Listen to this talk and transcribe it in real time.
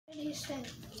Hey,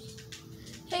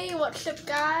 what's up,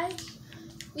 guys?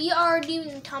 We are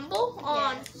doing tumble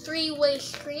on three-way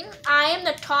screen. I am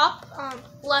the top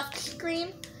left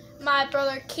screen. My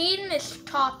brother Caden is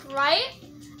top right,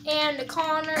 and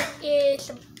Connor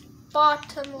is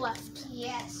bottom left.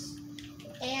 Yes.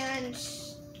 And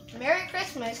Merry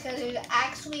Christmas, because it's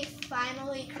actually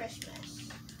finally Christmas.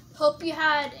 Hope you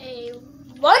had a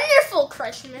wonderful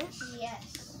Christmas. Yes.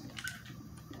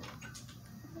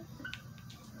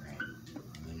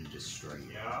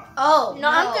 Oh No,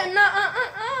 I'm gonna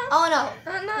Oh no.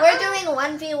 We're doing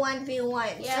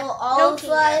 1v1v1. Yeah. So all of Yeah,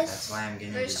 us. that's why I'm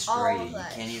gonna versus destroy all you. of You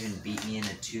us. can't even beat me in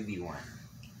a 2v1.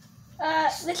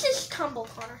 This is tumble,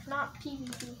 Connor, not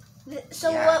PvP. So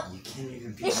yeah, you can't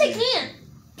even beat Yes, me. I can.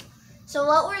 So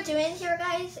what we're doing here,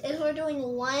 guys, is we're doing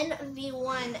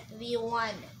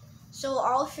 1v1v1. So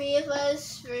all three of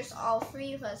us versus all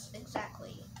three of us,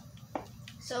 exactly.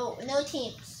 So no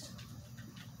teams.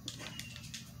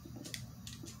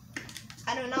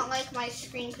 I do not like my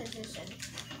screen position.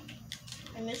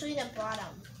 I'm usually the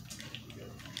bottom.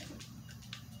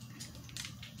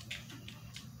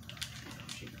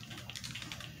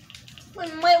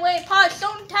 Wait, pause.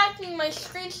 Don't attack me, my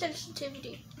screen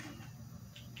sensitivity.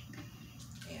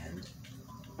 And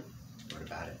what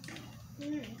about it?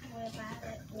 What about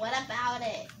it? What about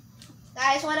it?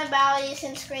 Guys, what about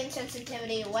using screen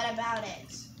sensitivity? What about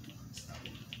it?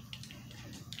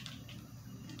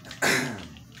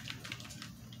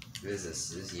 Who is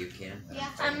this? Is this you, Cam? Yeah.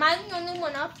 Am I the only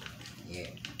one up? Yeah.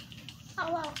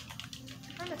 Oh, wow.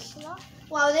 I'm a slot.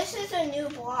 Well, this is a new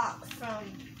block from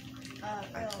I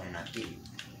Real. cannot beat you.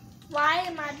 Why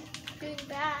am I doing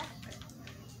bad?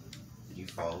 Did you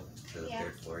fall to the Yeah.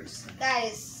 third floor? Ethan?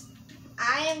 Guys,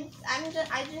 I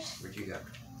just Where'd you go?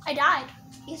 I died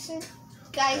Ethan,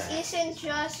 guys, Ethan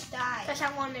just died. because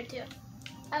I wanted to.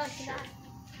 I like to die.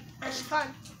 It's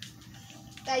fun.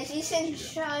 Guys, Ethan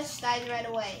just died right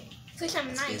away. Because I'm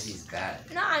That's because nice. he's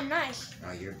bad. No, I'm nice.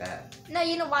 No, you're bad. No,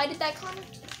 you know why I did that, Connor?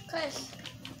 Because,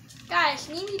 guys,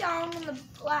 meet me down on the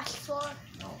last floor.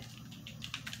 No.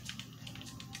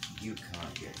 You come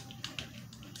up here.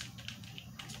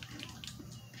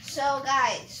 So,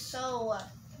 guys, what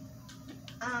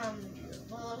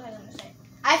was I gonna say?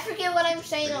 I forget what I'm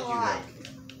saying Where a did you lot. go?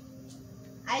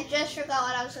 I just forgot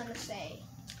what I was gonna say,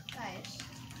 guys.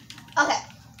 Okay.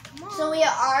 Come on. So we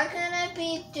are gonna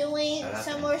be doing Shut up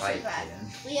some and more fight, survival.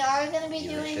 Caden. We are gonna be You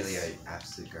doing. literally are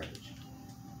absolute garbage.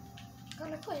 I'm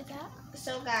gonna play that.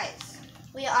 So guys,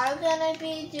 we are gonna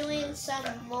be doing some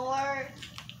more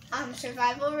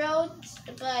survival roads,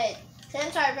 but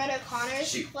since our brother Connor's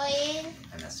Shoot. playing,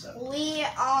 I messed up. we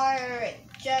are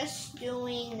just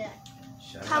doing.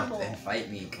 Shut Tumble. up and fight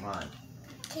me. Come on.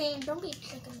 Kane, don't be a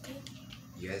chicken, Kane.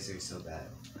 You guys are so bad.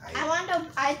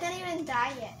 I didn't even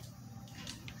die yet.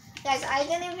 Guys, I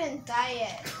didn't even die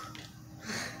yet.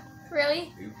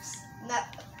 Really? Oops.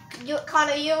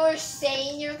 Connor, you were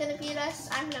saying you're gonna beat us.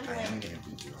 I'm gonna I am win. gonna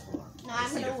beat you. Hold on. No, I I'm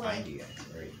just need gonna to find win. you guys.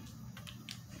 Where are you?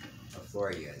 What floor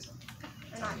are you guys on?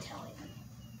 I'm not telling you.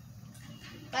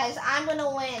 Guys, I'm gonna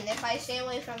win if I stay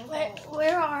away from gold.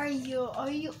 Where are you? Are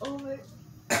you over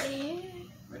there?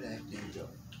 Where the heck did you go?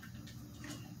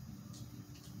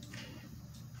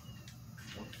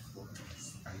 What floor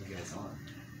are you guys on?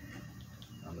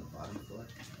 On the bottom floor?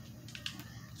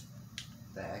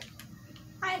 The heck?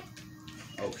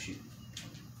 Oh shoot.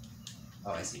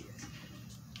 Oh, I see you guys.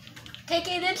 Take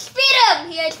it and speed him!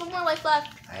 He has 1 more life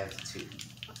left. I have 2.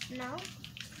 No?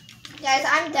 Guys,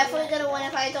 I'm definitely gonna win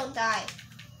if I don't die.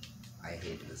 I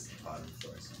hate this bottom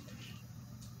floor so much.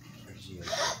 Where did you go?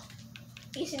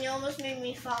 Ethan, you almost made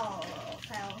me fall.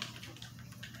 Fell.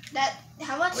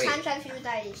 How much Wait. times have you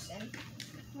died, Ethan?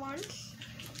 Once.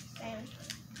 Same.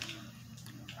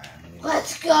 Alright, I'm gonna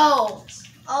Let's go!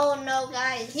 Oh no,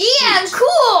 guys. Yeah, I'm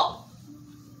cool!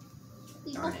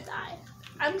 We Darn both it. died.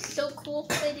 I'm so cool.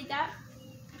 They did that.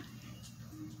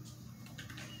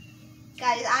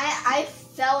 Guys, I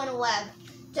fell in a web.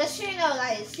 Just so you know,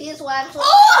 guys, these webs look,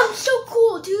 Oh, I'm so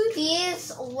cool, dude.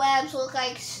 these webs look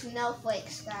like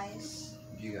snowflakes, guys.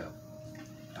 Where'd you go?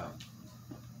 Oh.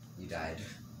 You died.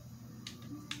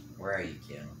 Where are you,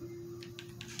 Kim?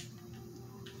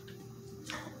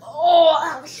 Oh,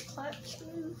 that was clutch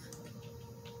move.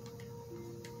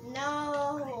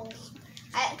 No.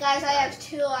 Guys, I have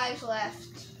 2 lives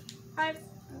left. I've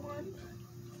won.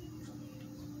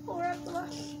 4 of the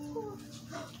last 4.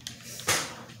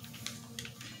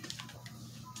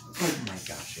 Oh my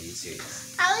gosh, are you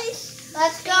serious? At least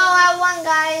Let's go, I won,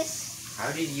 guys.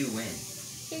 How did you win?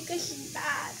 because she's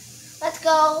bad. Let's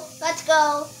go,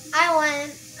 I won.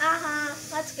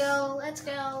 Let's go.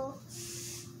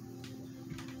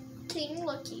 King,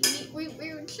 lucky. We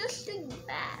were just doing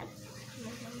bad.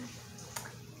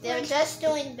 They're just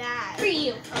doing bad. For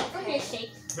you. For your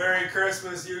sake. Merry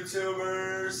Christmas,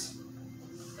 YouTubers.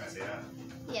 Can I say that?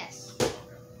 Yes.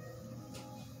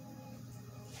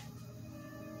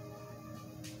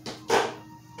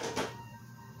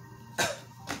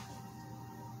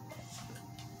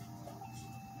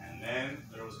 And then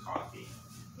there was coffee.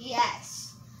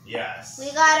 Yes. Yes.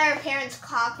 We got our parents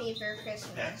coffee for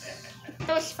Christmas. That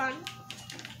was fun.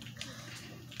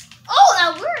 Oh,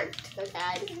 that worked. Okay,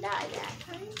 I didn't die that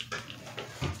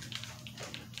time.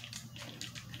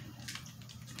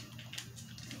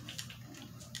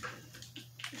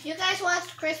 If you guys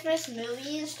watch Christmas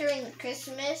movies during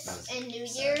Christmas and New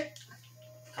Year,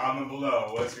 Comment below.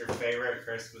 What's your favorite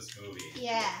Christmas movie?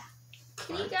 yeah.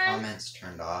 Can you Aren't guys? comments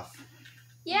turned off?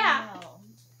 Yeah. No.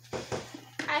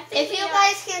 I think If you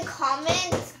guys can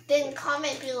comment, then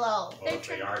comment below. Well, if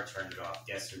they are turned off,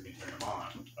 guess who can turn them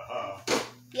on?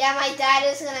 Yeah, my dad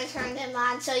is gonna turn them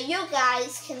on, so you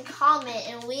guys can comment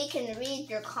and we can read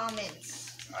your comments.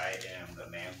 I am the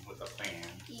man with a plan.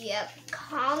 Yep.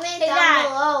 Comment Hey, down Dad.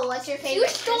 below. What's your favorite? You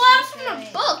stole that Christmas from a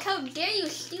movie? book. How dare you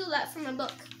steal that from a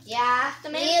book? Yeah. The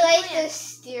We man with the like plan. to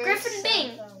steer Griffin stuff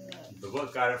Bing. from them. The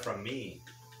book got it from me.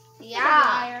 Yeah.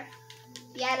 Liar.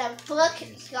 Yeah, the book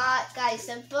got, guys,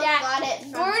 the book Dad, got it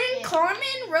from Gordon him.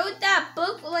 Carmen wrote that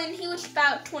book when he was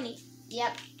about 20.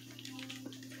 Yep.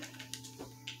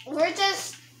 We're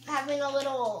just having a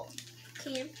little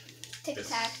Okay.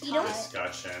 tic-tac You don't-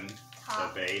 Discussion,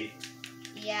 talk. debate.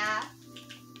 Yeah.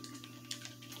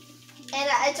 And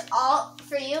it's all,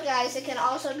 for you guys, it can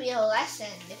also be a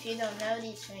lesson if you don't know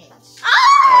these things.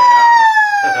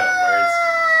 Oh yeah.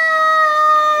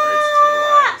 Words to the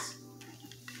wise.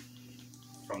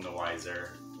 From the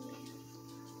wiser.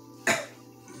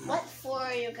 What floor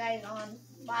are you guys on?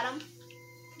 Bottom?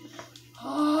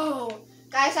 Oh.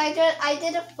 Guys, I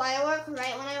did a firework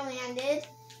right when I landed.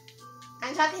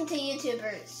 I'm talking to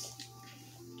YouTubers.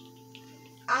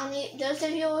 Those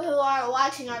of you who are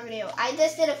watching our video, I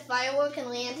just did a firework and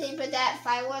landed, but that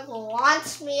firework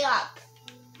launched me up.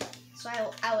 So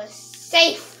I was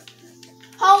safe.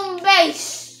 Home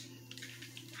base.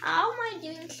 How am I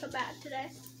doing so bad today?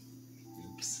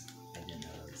 Oops. I didn't know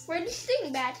this. We're just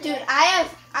doing bad today. Dude,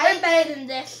 we're better than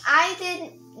this. I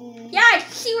didn't. Yeah, I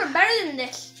see we're better than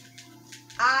this.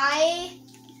 I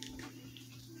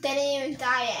didn't even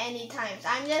die at any times.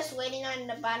 I'm just waiting on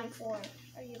the bottom floor.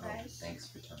 Are you Oh, guys? thanks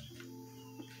for telling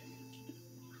me.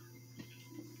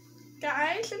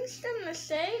 Guys, I'm just gonna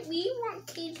say, we want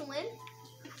Cade to win.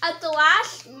 At the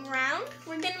last round,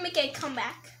 we're gonna make a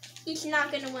comeback. He's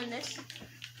not gonna win this.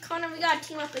 Connor, we gotta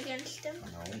team up against him.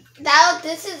 No.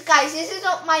 This is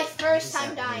my first How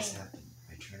time does that dying. always happen?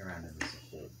 I turn around and there's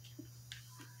a hole.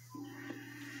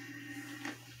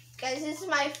 Guys, this is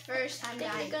my first I time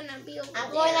think dying. we're gonna be over I'm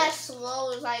there. going as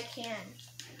slow as I can.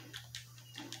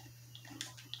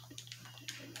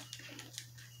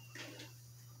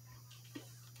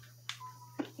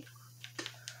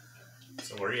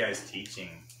 So what are you guys teaching?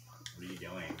 What are you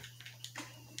doing?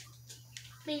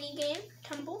 Mini game,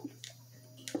 tumble.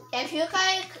 If you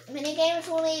like mini games,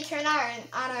 when we turn on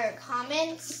our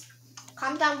comments,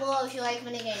 comment down below if you like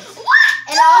mini games. What?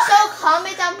 And also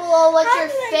comment down below what's How your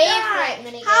did I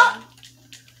favorite mini How- game.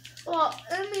 Well,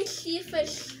 let me see if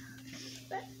it's.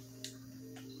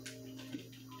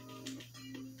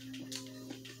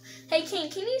 Hey,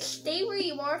 Kane, can you stay where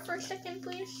you are for a second,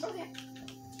 please? Okay.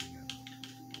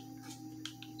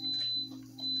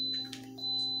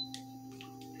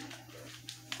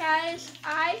 Guys,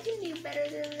 I can do better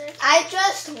than this. I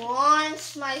just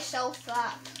launched myself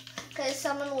up because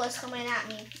someone was coming at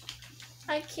me.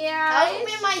 Okay, That would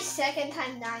guys. be my second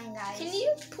time dying, guys. Can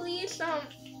you please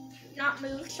not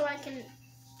move so I can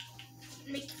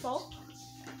make you fall?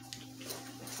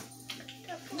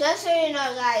 Just so you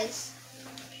know, guys,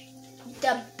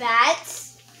 the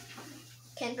bats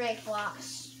can break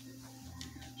blocks,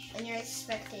 and you're a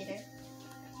spectator.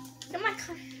 Come on,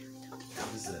 come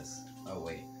What is this? Oh,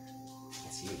 wait.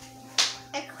 It's you.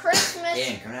 At Christmas,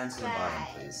 Dan, come down to the bottom, bye.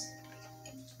 please.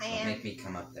 I Don't am. make me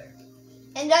come up there.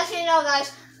 And just so you know,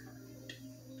 guys,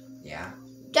 Yeah?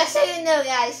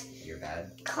 You're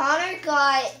bad? Connor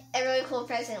got a really cool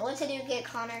present. What did you get,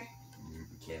 Connor?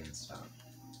 Can't stop.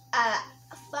 A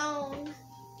phone.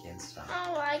 Can't stop.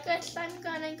 Oh, I guess I'm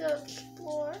gonna go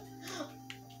explore.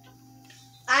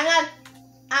 I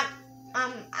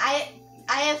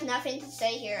have nothing to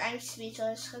say here. I'm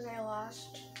speechless because I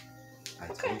lost. I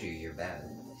told you you're bad.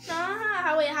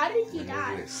 Ah, wait, how did you When will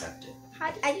die? you accept it?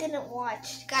 How did I didn't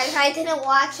watch. Guys, I didn't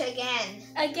watch again.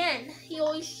 Again, he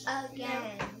always.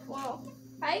 Again. Well,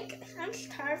 I'm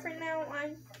just tired right now.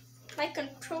 My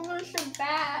controllers are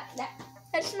bad.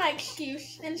 That's my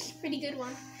excuse, and it's a pretty good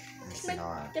one. It's My,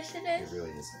 not. yes, it It is. really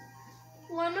isn't.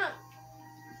 Why not?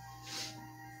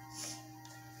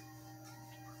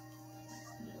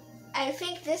 I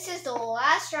think this is the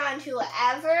last round.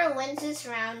 Whoever wins this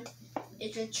round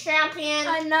is the champion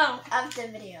I know. of the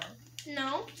video.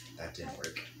 No. That didn't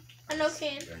work. No,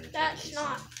 Kane. Trying to That's do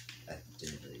not. something. That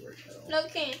didn't really work at all. No,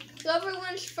 Kane. Whoever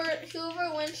wins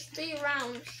 3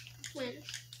 rounds wins.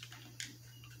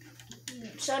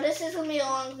 So this is gonna be a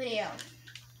long video.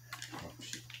 Oh,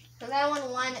 shoot. Because I won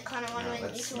one, Connor won No, one,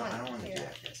 let's each not. one. I don't want to do Yeah.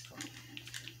 that, guys. Come on.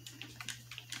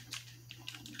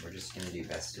 We're just gonna do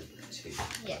best of 2. How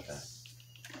about Yes. that?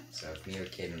 So if me or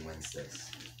Caden wins this,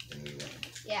 then we win.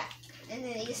 Yeah. And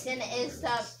then Easton is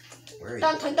the Where are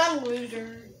you? dun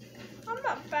loser. I'm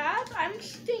not bad. I'm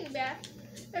just doing bad.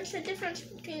 There's a difference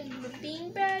between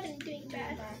being bad and doing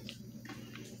bad.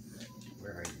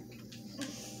 Where are you?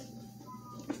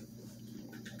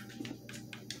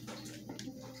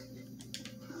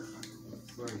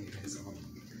 Where are you guys on?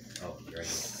 Oh, you're right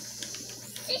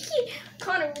here.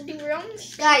 Connor, do your own.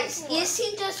 Guys,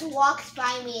 Easton just walked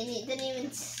by me and he didn't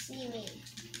even see me.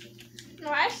 No,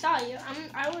 I saw you.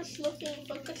 I was looking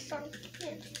focused on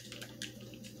him.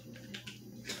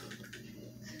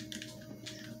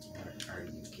 Where are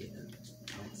you, Caden?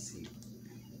 I don't see you.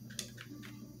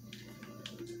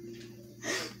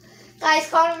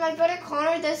 Guys, my brother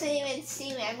Connor doesn't even see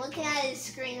me. I'm looking at his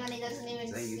screen when he doesn't even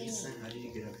Is that you, see Easton? me. How did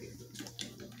you get up here?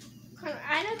 Connor,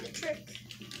 I know the trick.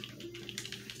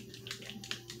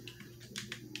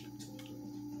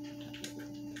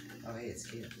 Oh, hey, it's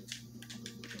Caden.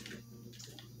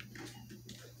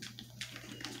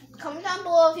 Comment down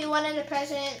below if you wanted a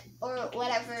president or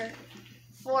whatever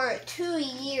for 2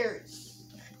 years.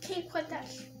 Can you put that,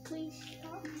 please?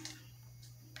 Stop.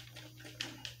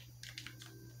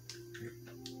 Are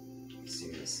you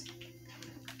serious?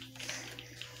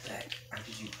 How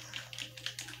did you?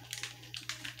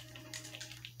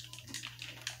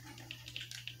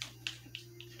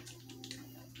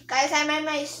 Guys, I made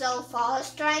myself fall. I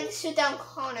was trying to shoot down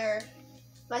Connor,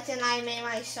 but then I made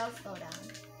myself go down.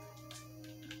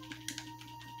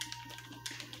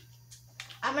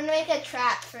 I'm gonna make a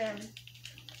trap for him.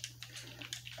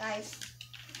 Guys.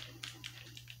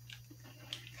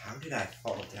 How did I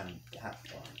fall down that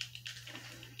far?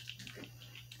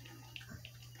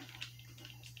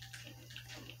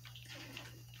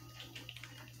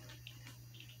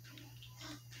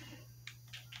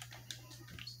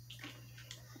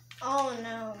 Oh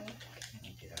no.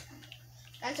 Can't get up.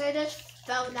 Guys, I just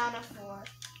fell down a floor.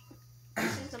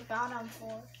 This is the bottom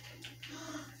floor.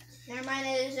 Never mind,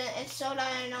 it isn't. It's so down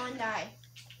and no one died.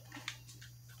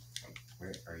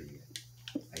 Where are you?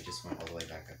 I just went all the way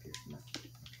back up here from that.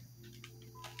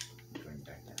 I'm going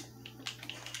back down.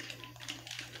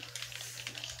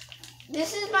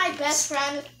 This is my best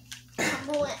round of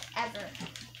tumble ever.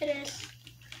 It is.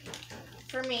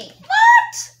 For me.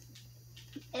 What?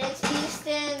 And it's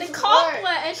Easton's The worst.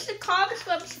 cobweb. It's the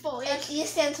cobweb's fault. It's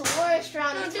Easton's worst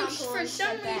round No, of dude, tumble. for It's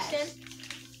some the best.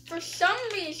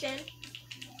 reason,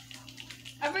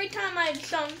 every time I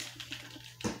jump,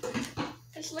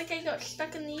 it's like I got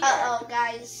stuck in the air. Uh-oh,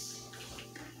 guys.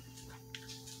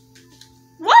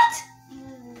 What?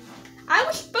 I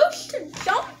was supposed to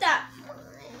jump that.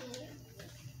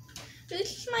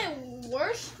 This is my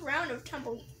worst round of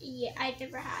tumble I've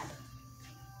ever had.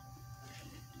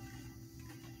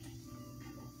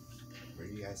 Where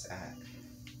are you guys at?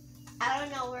 I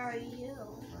don't know, where are you?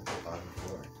 On the bottom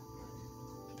floor.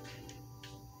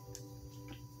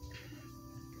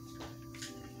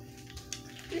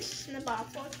 This is in the bottom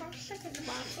floor. For a second, the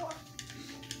bottom floor.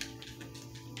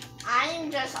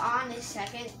 I'm just on the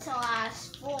second to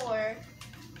last floor.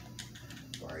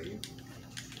 Where are you?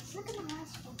 Second to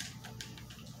last floor.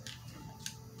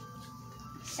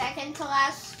 Second to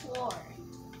last floor.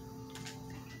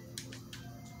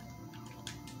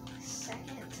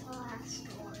 Second to last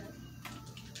floor.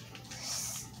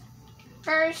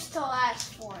 First to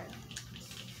last floor.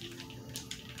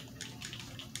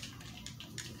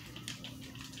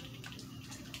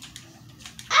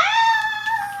 Ah!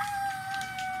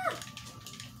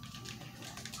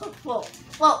 Whoa,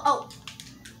 whoa, oh.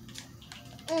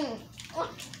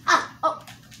 Oh.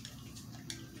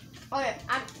 Okay,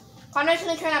 Connor's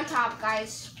gonna turn up top,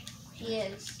 guys. He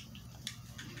is.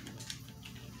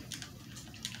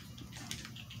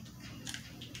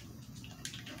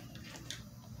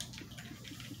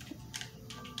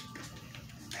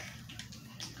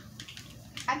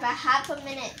 I have a half a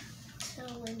minute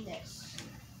to win this.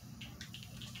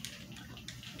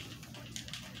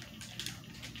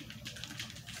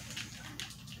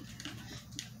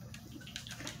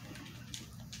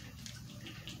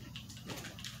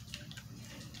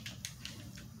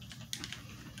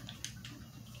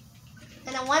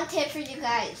 one tip for you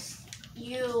guys.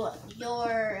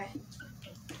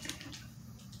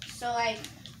 So like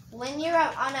when you're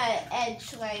on an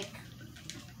edge, like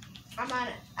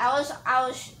I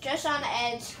was just on the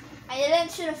edge. I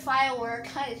didn't shoot a firework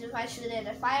because if I shooted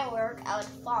a firework, I would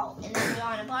fall. And then you're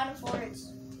on the bottom floor, it's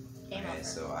game Okay, over.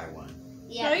 so I won.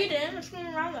 Yeah. No, you didn't. There's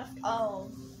one round left. Oh.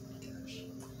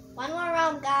 One more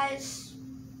round, guys.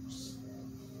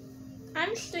 I'm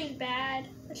just doing bad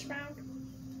this round.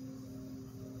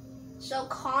 So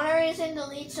Connor is in the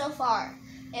lead so far.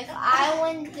 If I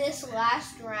win this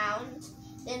last round,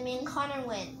 then me and Connor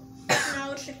win.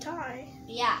 Now it's a tie.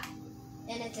 Yeah.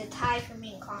 And it's a tie for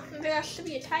me and Connor. There has to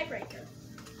be a tiebreaker.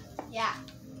 Yeah.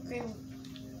 Green.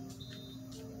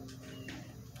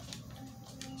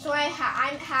 So I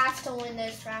have to win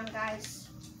this round, guys.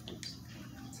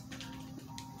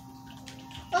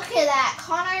 Look at that.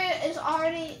 Connor is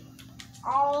already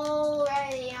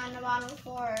on the bottom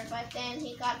floor, but then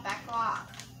he got back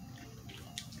off.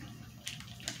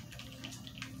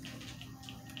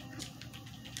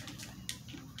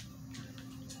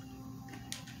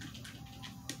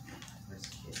 Where's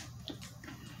the kid?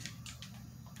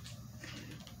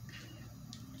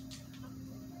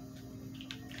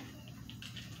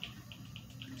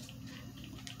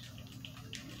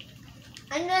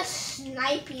 I'm just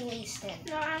sniping Easton.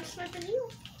 No, I'm sniping you.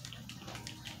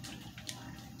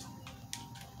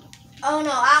 Oh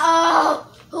no, oh!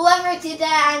 Whoever did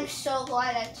that, I'm so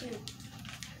glad at you.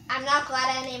 I'm not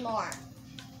glad anymore.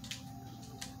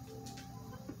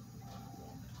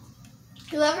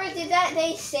 Whoever did that,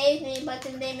 they saved me, but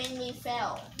then they made me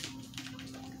fail.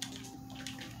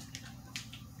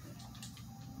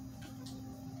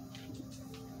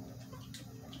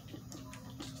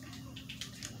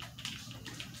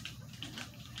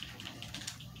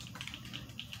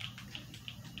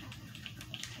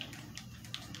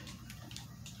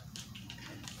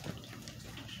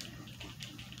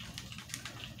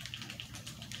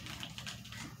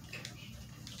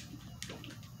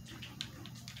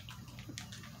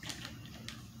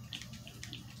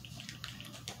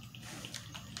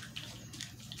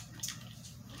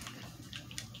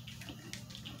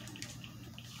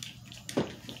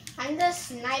 I'm just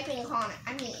sniping Connor.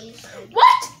 I mean Easton.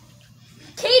 What?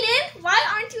 Caden, why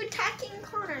aren't you attacking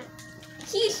Connor?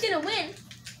 He's gonna win.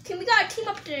 Okay, we gotta team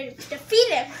up to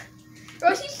defeat him, or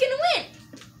else he's gonna win.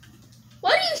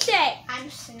 What do you say? I'm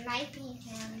sniping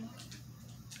him.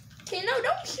 Okay, no,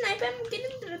 don't snipe him. Get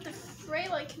into the fray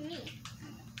like me.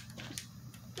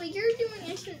 What you're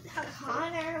doing isn't how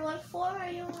Connor, what floor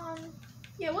are you on?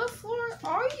 Yeah, what floor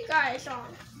are you guys on?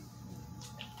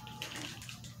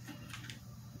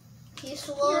 He's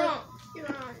slowly. You're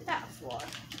on that floor.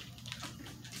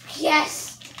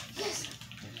 Yes! Yes!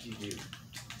 What did you do?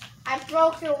 I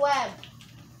broke your web.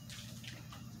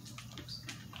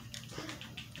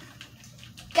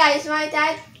 Guys, my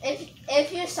dad,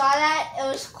 if you saw that, it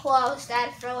was close.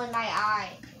 Dad fell in my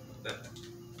eye.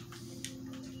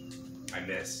 I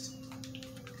missed.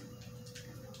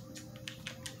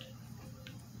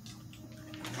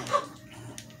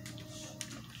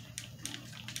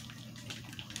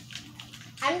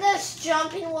 I'm just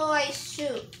jumping while I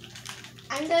shoot.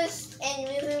 I'm just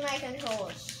moving my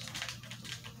controls.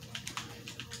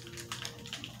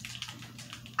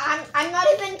 I'm not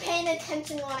even paying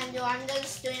attention what I'm doing. I'm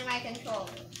just doing my controls.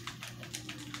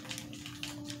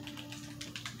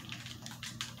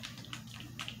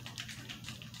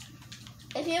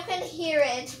 If you can hear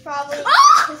it, it's probably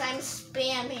because I'm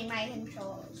spamming my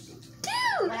controls.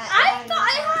 Dude, But I thought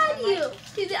I I had you.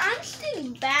 Dude, I'm just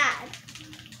doing bad.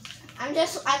 I'm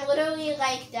literally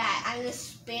like that. I'm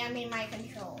just spamming my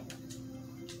control.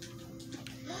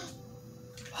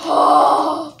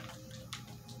 Oh!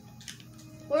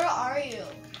 Where are you?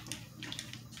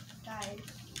 Guys.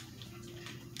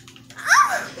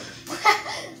 I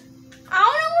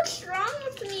don't know what's wrong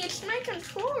with me. It's my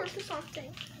controllers or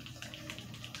something.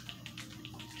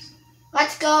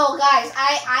 Let's go, guys.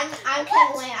 I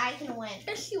can win. I can win.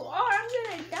 Yes, you are. I'm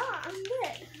gonna die. I'm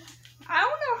dead. I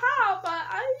don't know how, but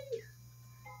I.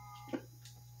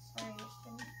 Sorry,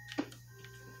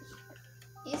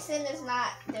 Easton is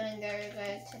not doing very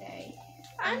good today.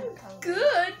 I'm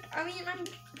good. I mean,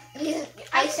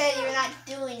 I said you're not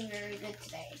doing very good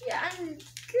today. yeah, I'm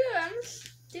good. I'm just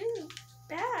doing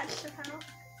bad somehow.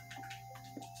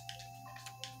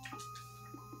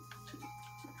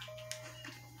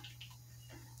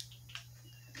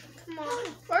 Come on.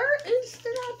 Where is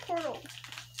the portal?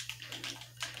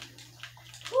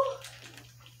 Whew.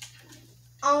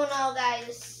 Oh no,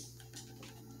 guys.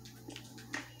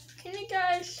 Can you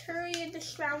guys hurry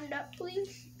this round up,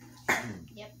 please?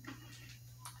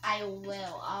 I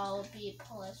will. I'll be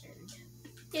Blizzard.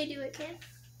 Yeah, do it, Ken.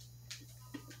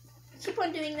 Keep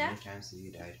on doing How that. many times have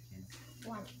you died, Ken?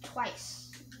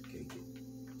 Twice. Okay, good.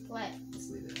 What? Let's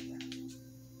leave it at that.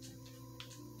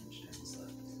 How much time is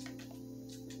left?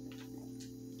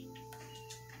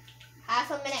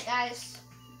 Half a minute, guys.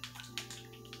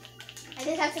 I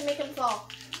just have to make him fall.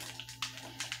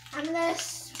 I'm gonna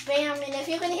spam, and if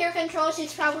you can hear controls,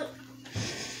 it's probably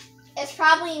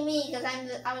me because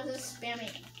I was just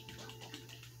spamming.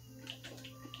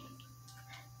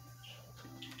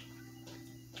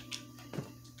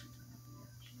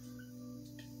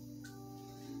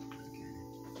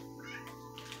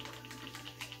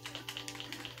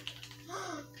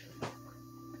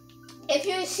 If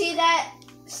you see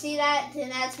that, then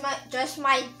that's just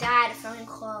my dad throwing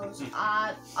clothes.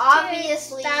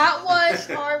 Obviously. That was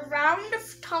our round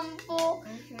of Tumble.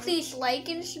 Mhm. Please like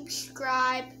and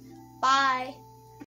subscribe. Bye.